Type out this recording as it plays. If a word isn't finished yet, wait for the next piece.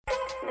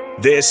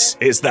This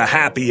is the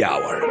Happy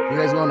Hour. You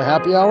guys going to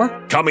happy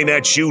hour? Coming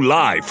at you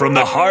live from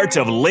the heart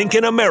of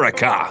Lincoln,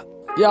 America.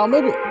 Yeah,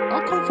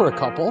 I'll come for a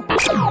couple.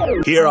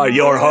 Here are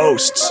your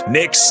hosts,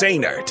 Nick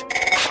Sainert.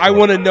 I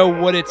want to know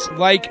what it's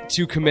like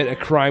to commit a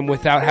crime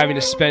without having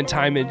to spend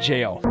time in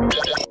jail.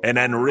 And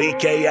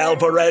Enrique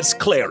Alvarez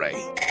Clary.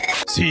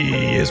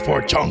 C is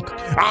for chunk.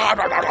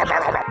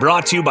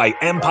 Brought to you by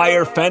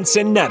Empire Fence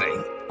and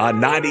Netting on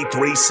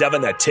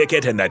 93.7 The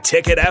Ticket and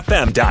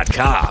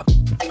theticketfm.com.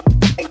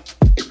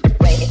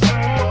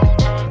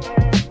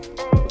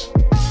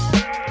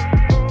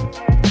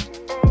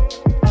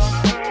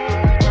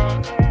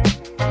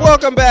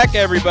 Welcome back,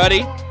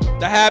 everybody.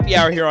 The Happy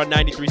Hour here on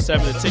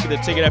 93.7 The Ticket,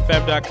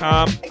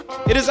 theticketfm.com.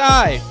 It is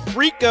I,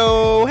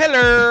 Rico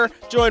Heller,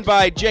 joined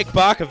by Jake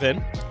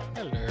Bakoven.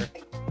 Hello.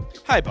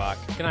 Hi, Bach.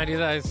 Can I do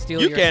that? I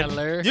steal You your can.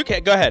 hello? You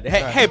can. Go ahead.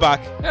 Hey, Bach.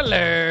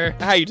 Hello.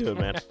 How you doing,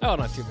 man? Oh,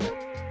 not too bad.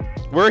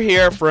 We're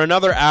here for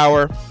another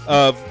hour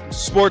of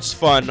sports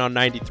fun on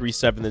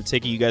 93.7 The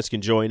Ticket. You guys can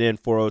join in,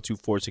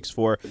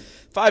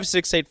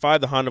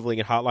 402-464-5685, the Honda of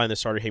Lincoln hotline, the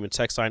Starter Heyman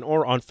text line,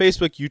 or on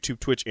Facebook, YouTube,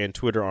 Twitch, and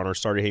Twitter on our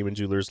Starter Heyman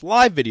Jewelers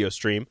live video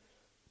stream.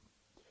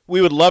 We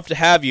would love to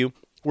have you.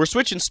 We're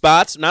switching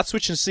spots, not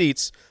switching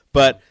seats,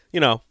 but, you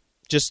know,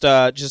 just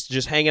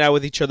hanging out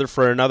with each other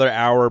for another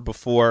hour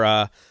before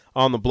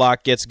On the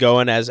Block gets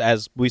going.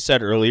 As we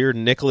said earlier,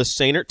 Nicholas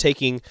Sainert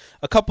taking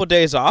a couple of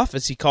days off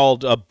as he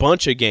called a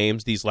bunch of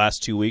games these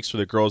last 2 weeks for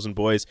the girls and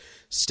boys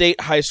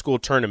state high school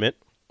tournament.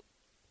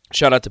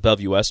 Shout out to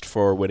Bellevue West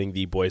for winning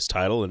the boys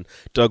title and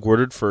Doug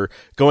Woodard for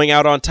going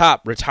out on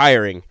top,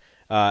 retiring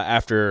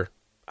after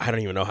I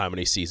don't even know how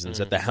many seasons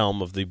at the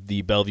helm of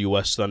the Bellevue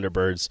West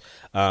Thunderbirds,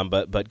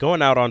 but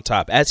going out on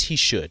top as he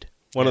should.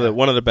 One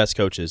of the best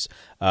coaches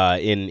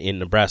in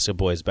Nebraska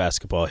boys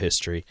basketball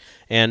history,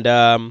 and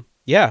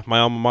yeah, my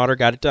alma mater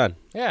got it done.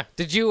 Yeah.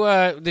 Did you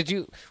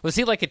was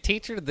he like a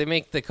teacher? Did they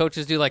make the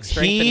coaches do like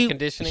strength and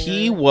conditioning?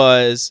 He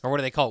was, or what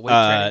do they call it? Weight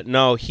training?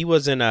 no, he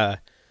was in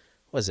a,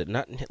 was it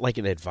not like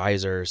an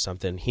advisor or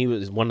something? He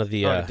was one of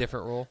the a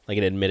different role, like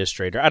an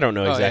administrator. I don't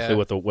know exactly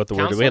what the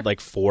word. We had like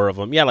 4 of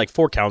them. Yeah, like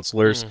 4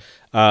 counselors.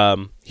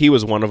 He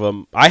was one of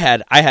them. I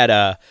had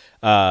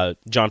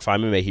John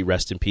Feynman, may he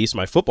rest in peace.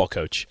 My football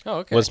coach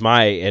was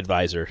my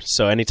advisor.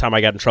 So anytime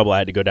I got in trouble, I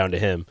had to go down to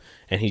him,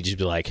 and he'd just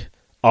be like,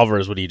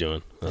 "Alvarez, what are you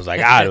doing?" I was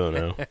like, "I don't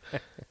know." And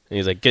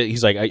he's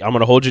like, "I'm going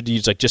to hold you."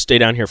 He's like, "Just stay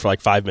down here for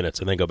like 5 minutes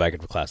and then go back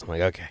into class." I'm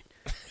like, "Okay."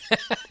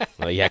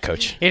 Well, yeah,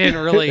 coach. He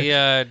didn't really.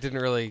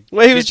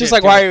 Well, he was just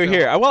like, "Why are you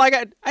here?" I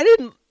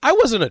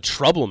wasn't a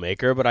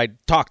troublemaker, but I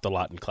talked a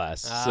lot in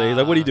class. So he's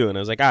like, "What are you doing?" I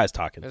was like, "I was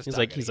talking."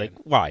 He's like,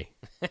 "Why?"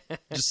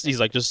 He's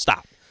like, "Just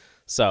stop."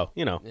 So,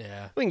 you know,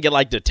 we can get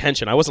like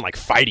detention. I wasn't like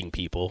fighting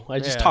people. I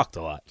just talked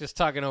a lot. Just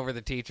talking over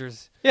the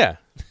teachers. Yeah.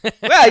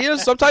 Well, you know,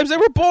 sometimes they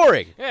were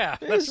boring. Yeah,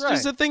 that's right.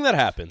 It's just a thing that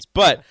happens.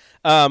 But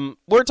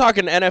we're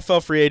talking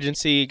NFL free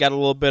agency. Got a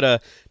little bit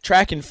of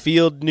track and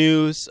field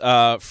news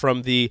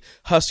from the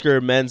Husker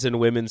men's and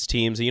women's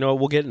teams. You know,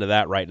 we'll get into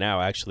that right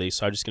now, actually.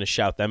 So I'm just going to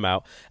shout them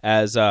out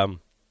as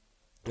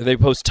they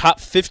post top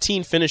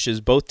 15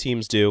 finishes, both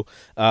teams do.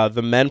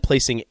 The men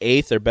placing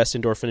 8th, their best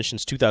indoor finish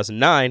since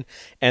 2009,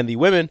 and the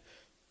women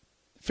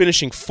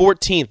finishing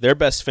 14th, their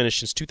best finish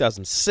since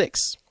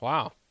 2006.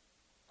 Wow.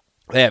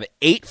 They have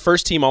 8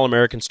 first-team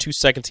All-Americans, 2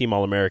 second-team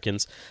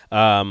All-Americans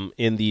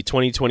in the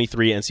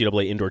 2023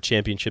 NCAA Indoor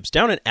Championships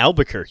down in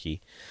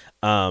Albuquerque.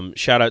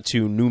 Shout out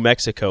to New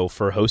Mexico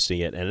for hosting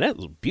it, and that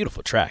was a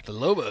beautiful track. The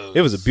Lobos.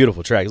 It was a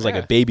beautiful track. It was like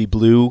a baby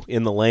blue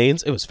in the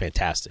lanes. It was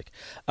fantastic.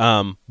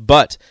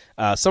 But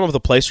some of the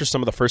placers,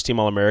 some of the first-team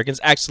All-Americans,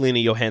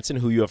 Axelina Johansson,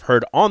 who you have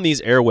heard on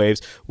these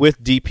airwaves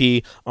with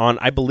DP on,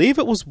 I believe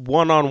it was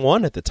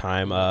one-on-one at the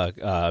time,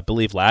 I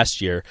believe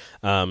last year.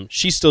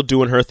 She's still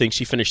doing her thing.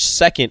 She finished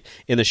second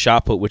in the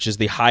shot put, which is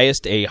the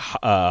highest a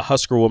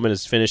Husker woman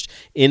has finished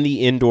in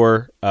the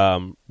indoor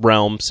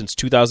realm since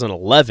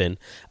 2011.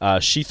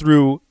 She threw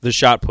the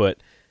shot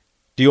put.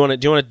 Do you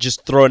want to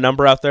just throw a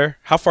number out there?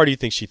 How far do you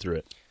think she threw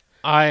it?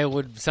 I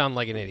would sound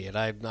like an idiot.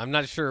 I'm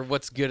not sure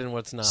what's good and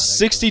what's not.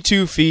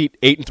 62 feet,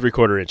 8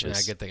 3/4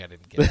 inches. Yeah, good thing I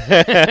didn't get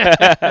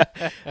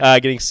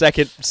it. Getting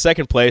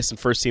second place and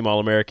first team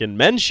All-American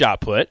men's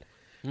shot put.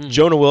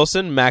 Jonah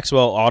Wilson,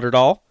 Maxwell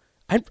Otterdahl.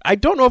 I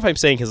don't know if I'm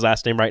saying his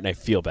last name right, and I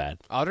feel bad.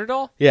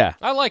 Otterdahl? Yeah.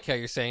 I like how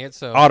you're saying it.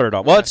 So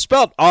Otterdahl. Well, it's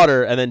spelled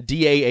Otter and then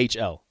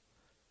Dahl.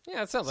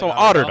 Yeah, it sounds so like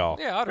Otterdahl.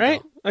 Yeah, Otterdahl.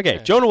 Right? Okay,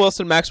 Yeah. Jonah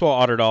Wilson, Maxwell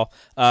Otterdahl.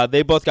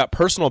 They both got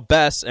personal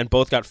bests and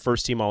both got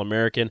first-team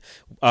All-American.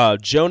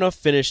 Jonah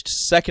finished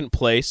second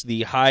place,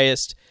 the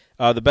highest,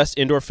 the best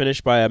indoor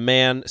finish by a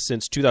man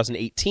since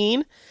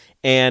 2018,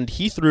 and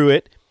he threw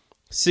it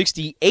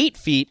 68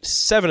 feet,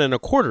 7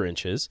 1/4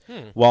 inches,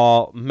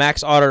 while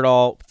Max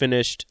Otterdahl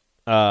finished,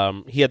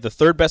 he had the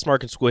third best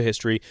mark in school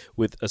history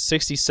with a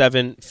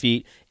 67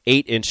 feet,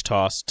 8-inch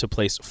toss to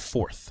place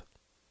 4th.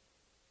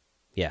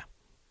 Yeah.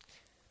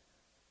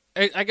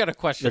 I got a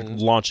question. They're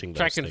launching those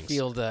track and things.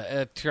 field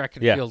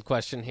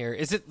question here.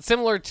 Is it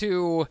similar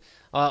to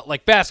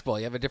like basketball,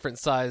 you have a different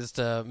sized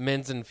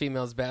men's and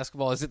females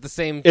basketball. Is it the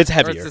same? It's or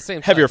heavier. It's the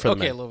same Heavier size? for the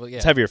Okay, men. a little bit, yeah.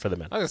 It's heavier for the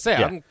men. I was gonna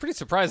say, Yeah. I'm pretty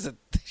surprised that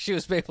she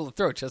was able to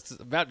throw just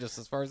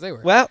as far as they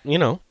were. Well,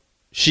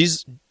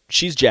 she's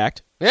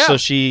jacked, Yeah. so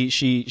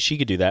she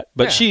could do that.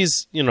 But Yeah.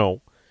 she's,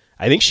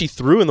 I think she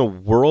threw in the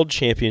World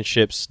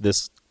Championships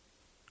this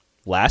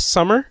last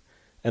summer,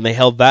 and they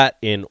held that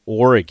in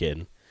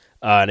Oregon.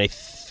 And I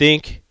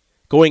think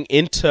going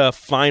into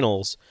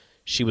finals,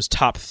 she was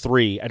top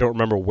 3. I don't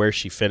remember where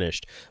she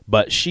finished,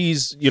 but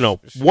she's,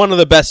 one of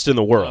the best in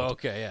the world. Oh,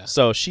 okay, yeah.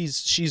 So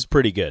she's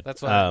pretty good.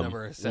 That's why that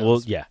number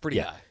sounds pretty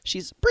high.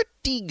 She's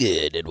pretty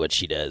good at what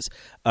she does.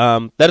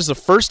 That is the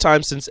first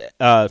time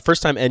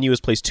NU has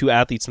placed 2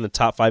 athletes in the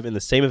top 5 in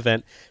the same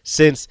event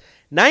since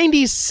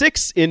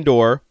 '96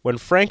 indoor, when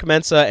Frank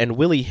Mensa and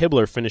Willie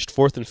Hibbler finished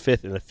 4th and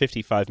 5th in the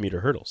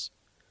 55-meter hurdles.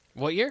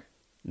 What year?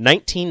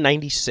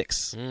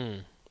 1996.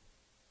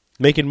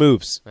 Making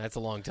moves. That's a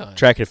long time.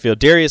 Track and field.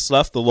 Darius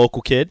Luff, the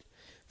local kid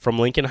from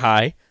Lincoln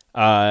High,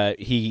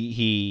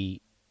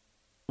 he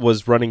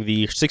was running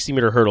the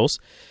 60-meter hurdles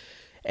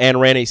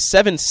and ran a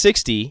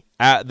 760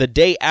 the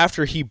day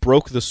after he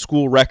broke the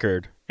school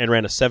record and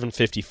ran a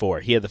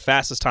 754. He had the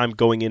fastest time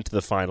going into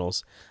the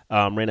finals.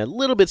 Ran a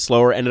little bit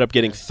slower, ended up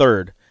getting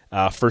 3rd,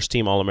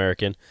 first-team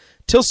All-American.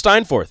 Till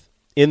Steinforth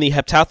in the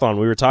heptathlon,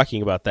 we were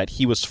talking about that.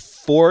 He was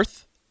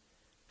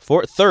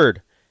 3rd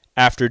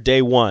after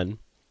day 1.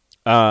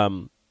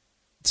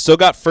 Still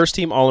got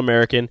first-team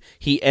All-American.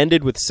 He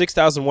ended with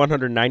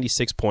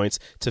 6,196 points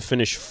to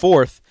finish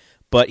 4th,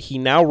 but he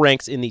now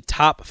ranks in the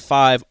top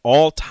 5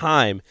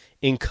 all-time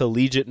in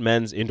collegiate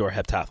men's indoor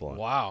heptathlon.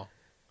 Wow.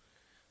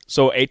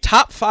 So a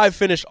top 5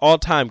 finish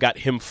all-time got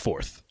him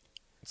 4th.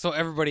 So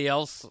everybody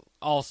else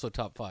also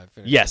top 5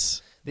 finished.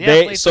 Yes. The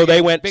athletes are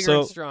getting went bigger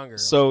and stronger.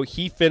 So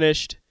he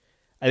finished,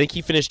 I think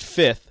he finished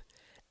 5th,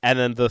 and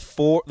then the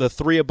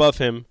 3 above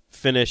him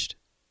finished.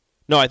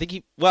 No, I think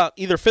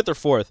either 5th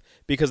or 4th,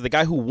 because the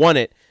guy who won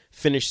it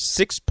finished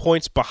 6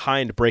 points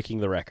behind breaking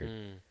the record.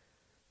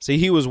 So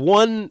he was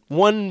one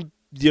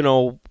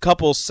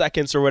couple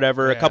seconds or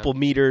whatever, a couple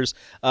meters,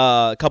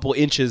 a couple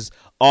inches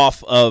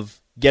off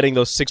of getting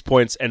those 6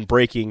 points and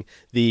breaking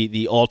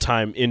the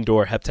all-time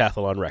indoor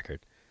heptathlon record.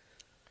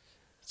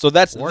 So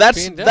that's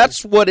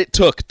what it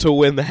took to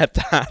win the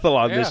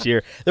heptathlon this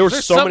year. There were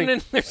there's so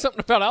many. There's something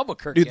about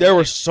Albuquerque. Dude, there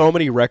were so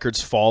many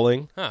records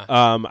falling. Huh.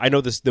 I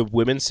know the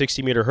women's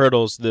 60-meter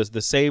hurdles.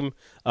 The same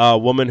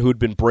woman who'd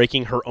been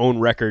breaking her own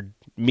record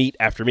meet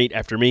after meet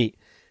after meet.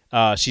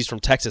 She's from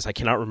Texas. I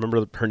cannot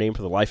remember her name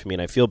for the life of me,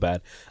 and I feel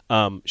bad.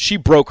 She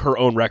broke her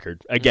own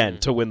record again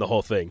to win the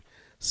whole thing.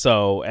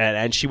 So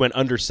and she went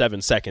under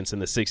 7 seconds in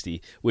the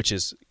 60, which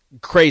is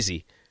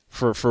crazy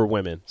for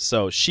women.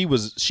 So she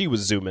was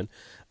zooming.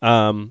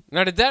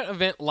 Now, did that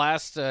event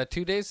last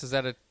 2 days? Is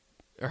that or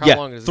how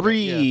long is it?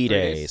 3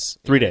 days.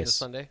 3 days.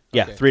 Sunday?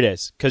 Yeah, Okay. 3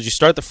 days. Because you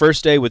start the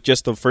first day with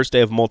just the first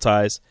day of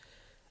multis.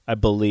 I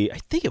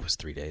think it was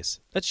 3 days.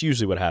 That's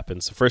usually what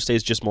happens. The first day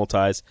is just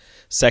multis.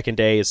 Second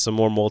day is some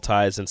more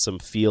multis and some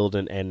field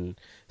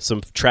and some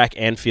track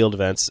and field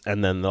events.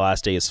 And then the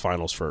last day is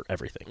finals for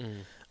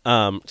everything.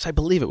 So I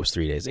believe it was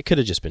 3 days. It could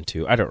have just been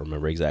 2. I don't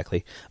remember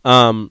exactly.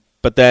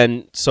 But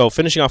then, so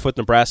finishing off with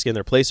Nebraska and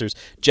their placers,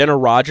 Jenna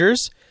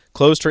Rogers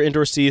closed her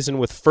indoor season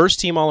with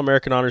first-team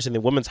All-American honors in the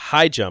women's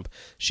high jump.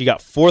 She got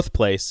 4th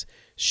place.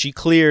 She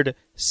cleared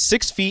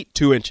 6 feet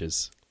 2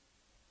 inches.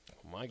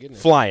 Oh, my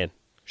goodness. Flying.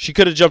 She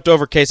could have jumped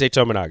over Keisei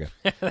Tominaga.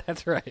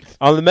 That's right.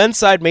 On the men's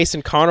side,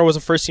 Mason Connor was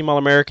a first-team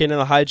All-American in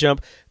the high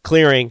jump,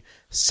 clearing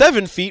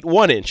 7 feet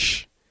 1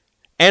 inch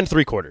and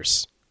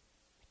 3/4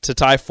 to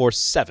tie for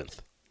 7th.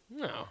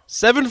 No.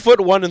 7 foot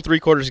 1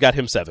 3/4 got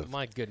him 7th.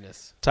 My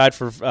goodness. Tied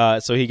for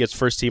so he gets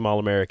first-team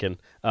All-American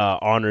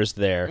honors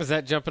there. Was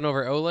that jumping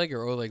over Oleg,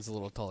 or Oleg's a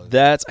little taller?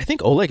 I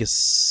think Oleg is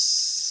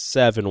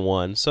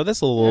 7'1", so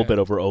that's a little bit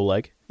over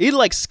Oleg. He'd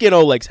like skin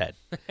Oleg's head.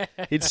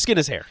 He'd skin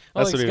his hair.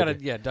 That's Oleg's what got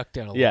he would to duck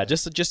down a little Yeah,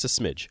 bit. just a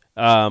smidge.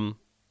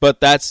 But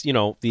that's,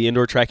 the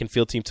indoor track and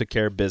field team took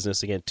care of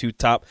business. Again, 2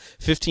 top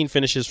 15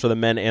 finishes for the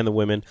men and the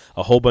women,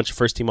 a whole bunch of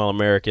first-team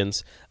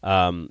All-Americans.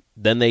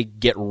 Then they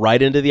get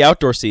right into the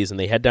outdoor season.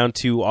 They head down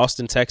to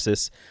Austin,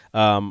 Texas,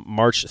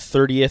 March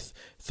 30th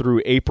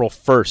through April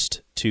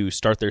 1st to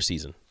start their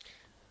season.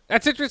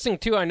 That's interesting,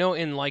 too. I know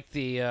in like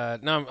the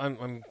now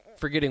I'm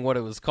forgetting what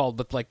it was called,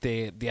 but like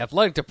the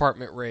athletic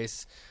department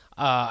race,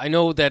 I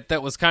know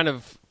that was kind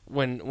of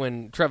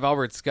when Trev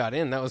Alberts got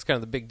in, that was kind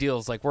of the big deal.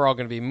 It's like we're all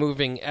going to be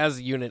moving as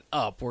a unit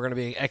up. We're going to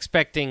be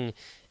expecting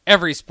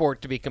every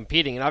sport to be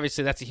competing, and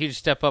obviously that's a huge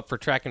step up for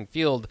track and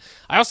field.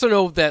 I also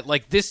know that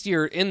like this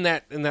year in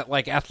that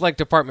like athletic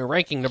department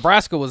ranking,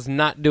 Nebraska was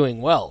not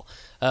doing well.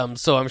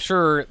 So I'm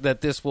sure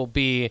that this will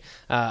be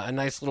a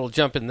nice little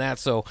jump in that.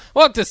 So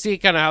we'll have to see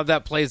kind of how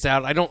that plays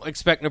out. I don't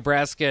expect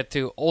Nebraska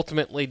to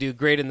ultimately do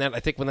great in that. I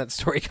think when that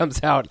story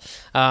comes out,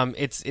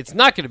 it's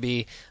not going to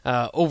be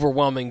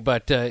overwhelming,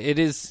 but it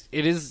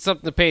is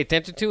something to pay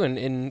attention to.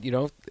 And you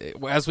know,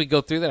 as we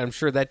go through that, I'm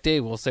sure that day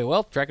we'll say,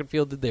 well, track and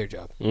field did their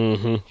job.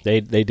 Mm-hmm.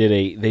 They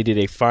did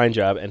a fine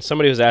job. And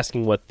somebody was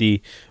asking what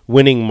the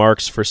winning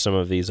marks for some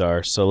of these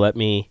are. So let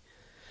me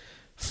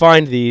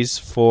find these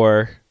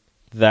for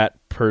that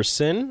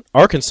person.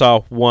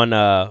 Arkansas won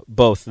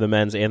both the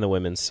men's and the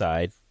women's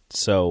side,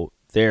 so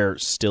they're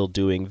still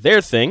doing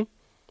their thing.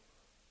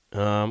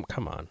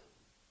 Come on.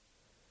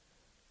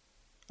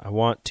 I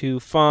want to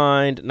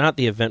find, not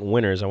the event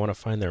winners, I want to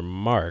find their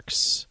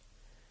marks.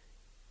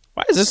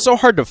 Why is this so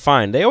hard to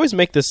find? They always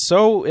make this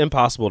so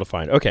impossible to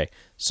find. Okay,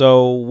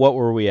 so what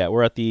were we at?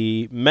 We're at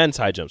the men's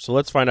high jump. So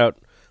let's find out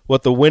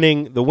what the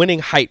winning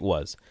height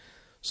was.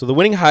 So the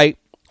winning height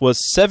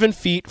was 7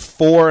 feet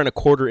 4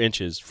 1/4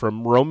 inches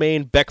from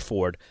Romaine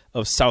Beckford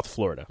of South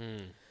Florida.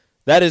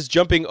 That is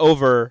jumping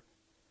over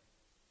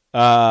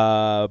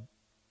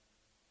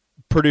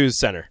Purdue's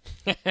center.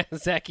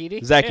 Zach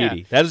Edey? Zach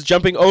Edey. That is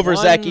jumping over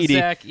Zach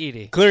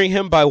Edey, clearing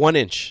him by 1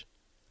 inch.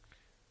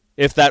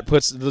 If that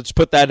let's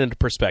put that into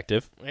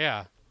perspective.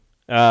 Yeah.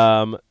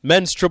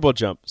 Men's triple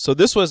jump. So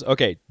this was,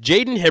 okay,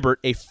 Jaden Hibbert,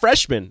 a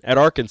freshman at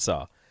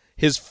Arkansas,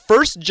 his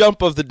first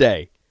jump of the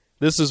day.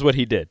 This is what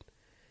he did.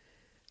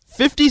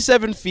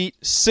 57 feet,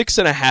 6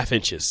 1/2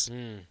 inches.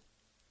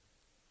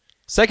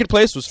 Second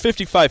place was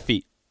 55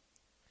 feet.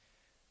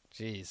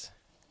 Jeez.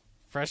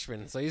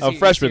 Freshman. So he's a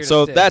freshman.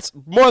 So that's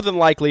more than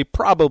likely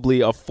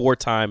probably a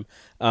four-time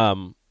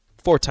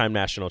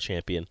national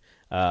champion.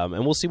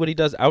 And we'll see what he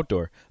does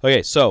outdoor.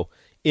 Okay, so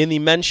in the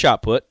men's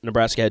shot put,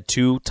 Nebraska had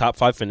 2 top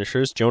 5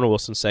 finishers. Jonah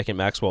Wilson second,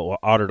 Maxwell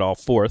Otterdahl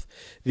fourth.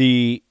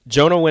 The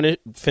Jonah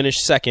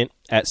finished second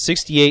at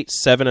 68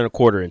 7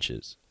 1/4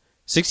 inches.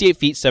 68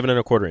 feet, 7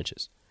 1/4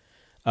 inches.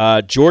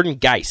 Jordan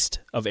Geist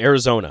of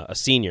Arizona, a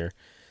senior,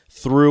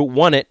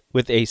 won it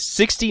with a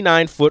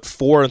 69-foot,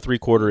 4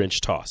 3/4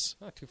 inch toss.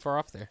 Not too far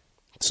off there.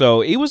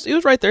 So he was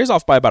right there. He's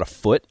off by about a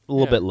foot, a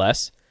little bit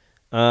less.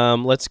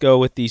 Let's go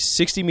with the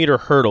 60-meter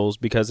hurdles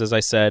because, as I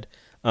said,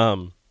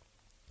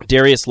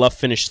 Darius Luff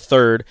finished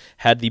third,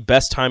 had the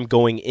best time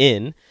going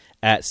in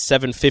at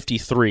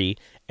 7:53,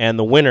 and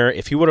the winner,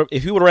 if he would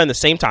have ran the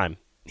same time,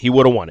 he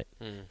would have won it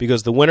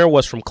because the winner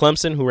was from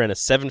Clemson, who ran a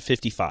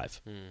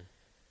 7:55.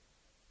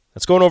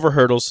 That's going over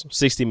hurdles,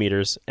 60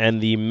 meters, and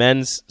the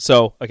men's.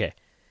 So, okay,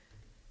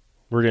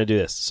 we're going to do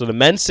this. So the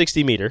men's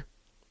 60-meter,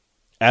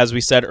 as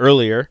we said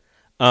earlier,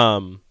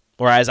 or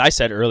as I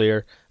said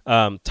earlier,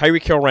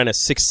 Tyreek Hill ran a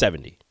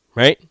 6:70,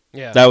 right?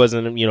 Yeah. That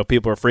wasn't,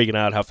 people were freaking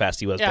out how fast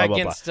he was, Yeah, blah,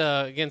 blah,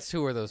 blah. Against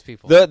who were those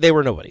people? They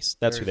were nobodies.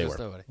 That's who they were.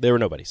 Nobody. They were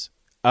nobodies.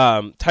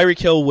 Tyreek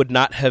Hill would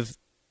not have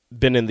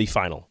been in the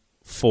final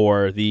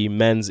for the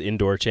men's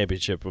indoor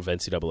championship of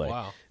NCAA.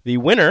 Wow. The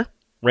winner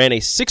ran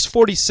a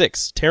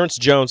 6:46. Terrence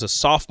Jones, a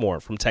sophomore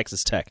from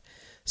Texas Tech.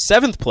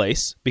 7th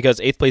place, because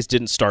 8th place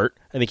didn't start.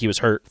 I think he was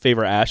hurt.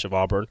 Favor Ash of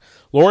Auburn.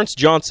 Lawrence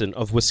Johnson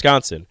of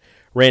Wisconsin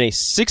ran a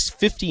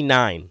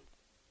 6:59.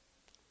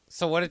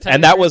 So what did Tyreek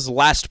And that was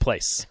last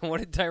place. What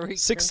did Tyreek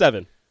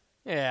 6'7".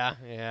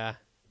 Yeah.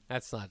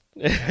 That's not.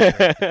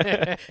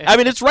 I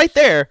mean, it's right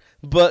there,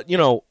 but,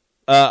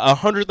 a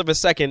hundredth of a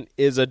second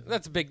is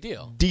that's a big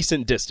deal.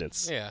 Decent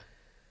distance. Yeah.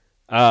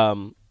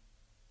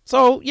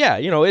 So yeah,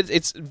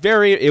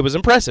 it was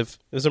impressive.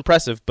 It was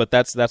impressive, but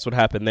that's what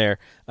happened there.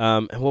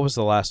 And what was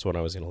the last one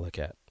I was going to look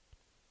at?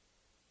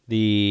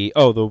 The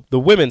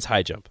women's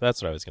high jump.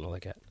 That's what I was going to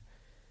look at.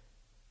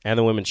 And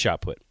the women's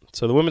shot put.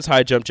 So the women's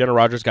high jump, Jenna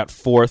Rogers got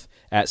 4th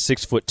at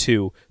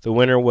 6'2". The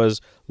winner was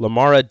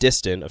Lamara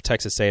Diston of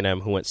Texas A&M,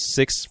 who went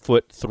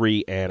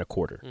 6'3"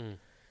 1/4.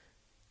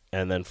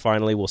 And then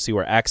finally, we'll see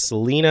where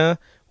Axelina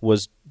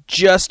was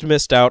just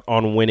missed out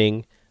on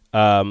winning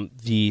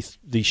the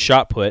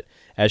shot put,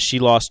 as she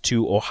lost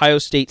to Ohio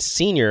State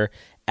senior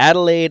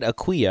Adelaide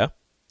Aquia,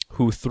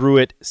 who threw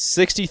it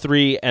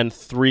 63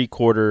 3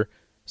 1/4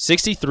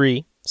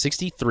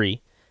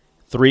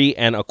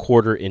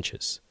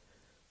 inches.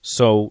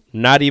 So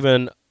not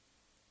even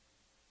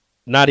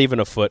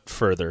a foot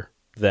further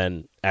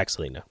than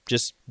Axelina.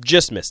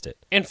 Just missed it.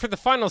 And for the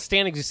final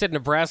standings, you said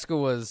Nebraska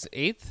was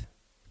 8th?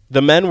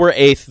 The men were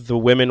 8th. The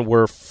women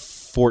were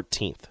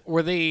 14th.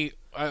 Were they?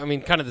 I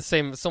mean, kind of the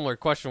similar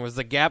question. Was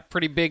the gap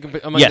pretty big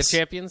among the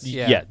champions?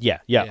 Yeah.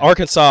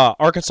 Arkansas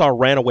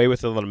ran away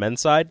with it on the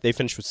men's side. They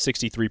finished with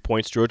 63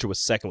 points. Georgia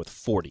was second with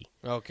 40.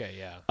 Okay,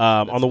 yeah.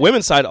 On the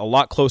women's side, a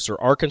lot closer.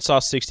 Arkansas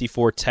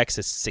 64,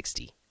 Texas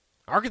 60.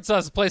 Arkansas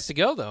is the place to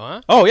go, though,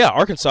 huh? Oh, yeah.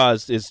 Arkansas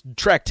is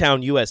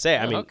Tracktown USA.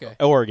 I mean, okay.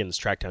 Oregon's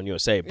Tracktown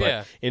USA.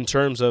 But in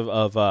terms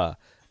of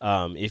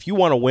if you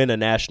want to win a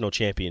national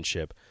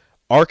championship,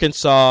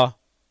 Arkansas,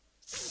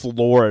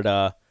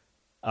 Florida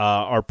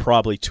are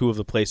probably 2 of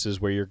the places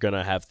where you're going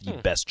to have the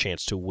best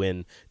chance to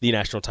win the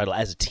national title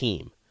as a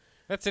team.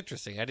 That's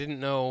interesting. I didn't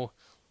know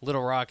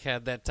Little Rock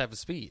had that type of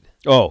speed.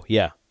 Oh,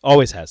 yeah.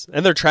 Always has.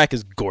 And their track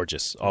is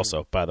gorgeous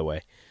also, by the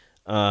way.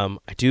 I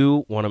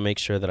do want to make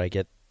sure that I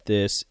get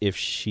this.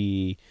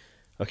 She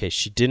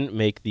didn't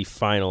make the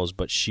finals,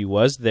 but she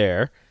was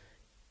there.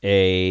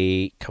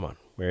 Come on,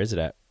 where is it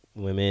at?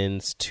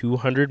 Women's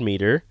 200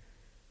 meter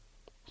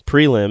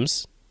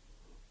prelims.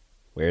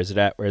 Where is it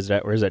at?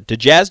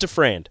 DeJaz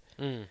DeFrand,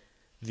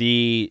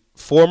 the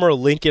former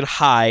Lincoln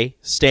High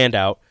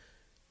standout,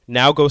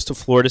 now goes to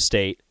Florida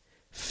State.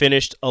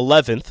 Finished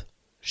 11th.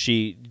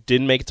 She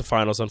didn't make it to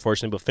finals,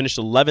 unfortunately, but finished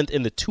 11th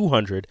in the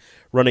 200,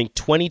 running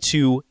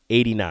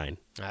 22:89.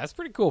 That's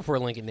pretty cool for a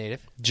Lincoln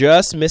native.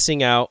 Just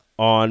missing out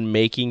on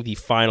making the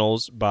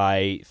finals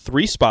by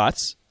 3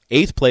 spots.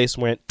 8th place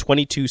went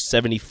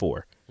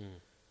 22:74.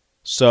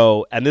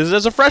 So, and this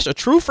is a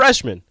true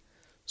freshman.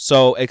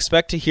 So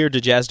expect to hear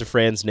DeJaz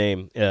DeFrand's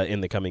name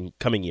in the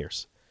coming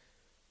years.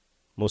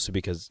 Mostly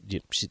because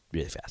she's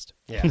really fast.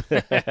 Yeah.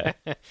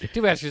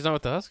 Too bad she's not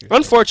with the Huskers.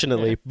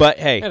 Unfortunately, but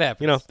hey, it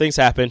happens. Things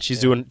happen. She's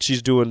doing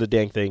the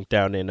dang thing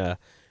down at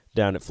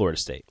Florida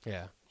State.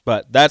 Yeah.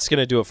 But that's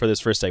gonna do it for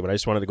this first segment. I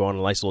just wanted to go on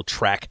a nice little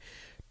track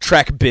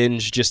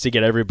binge just to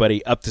get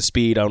everybody up to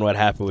speed on what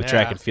happened with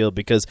track and field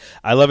because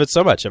I love it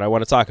so much and I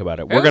want to talk about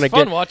it. It was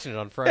fun watching it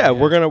on Friday. Yeah,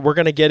 we're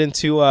gonna get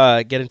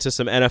into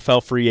some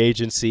NFL free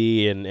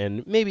agency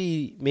and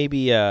maybe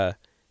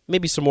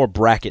some more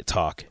bracket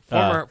talk.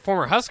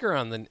 Former Husker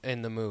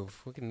in the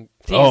move. We can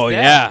tease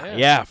that.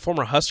 Yeah.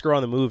 Former Husker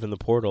on the move in the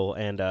portal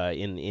and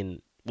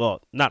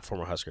not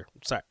former Husker.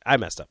 Sorry, I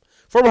messed up.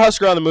 Former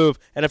Husker on the move,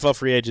 NFL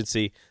free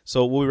agency.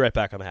 So we'll be right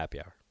back on the Happy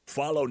Hour.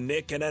 Follow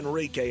Nick and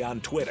Enrique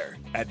on Twitter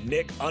at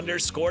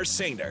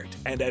Nick_Sainert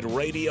and at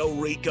Radio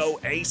Rico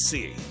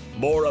AC.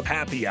 More of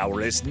Happy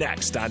Hour is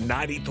next on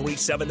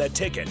 93.7 The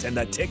Ticket and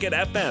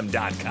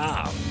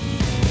theticketfm.com.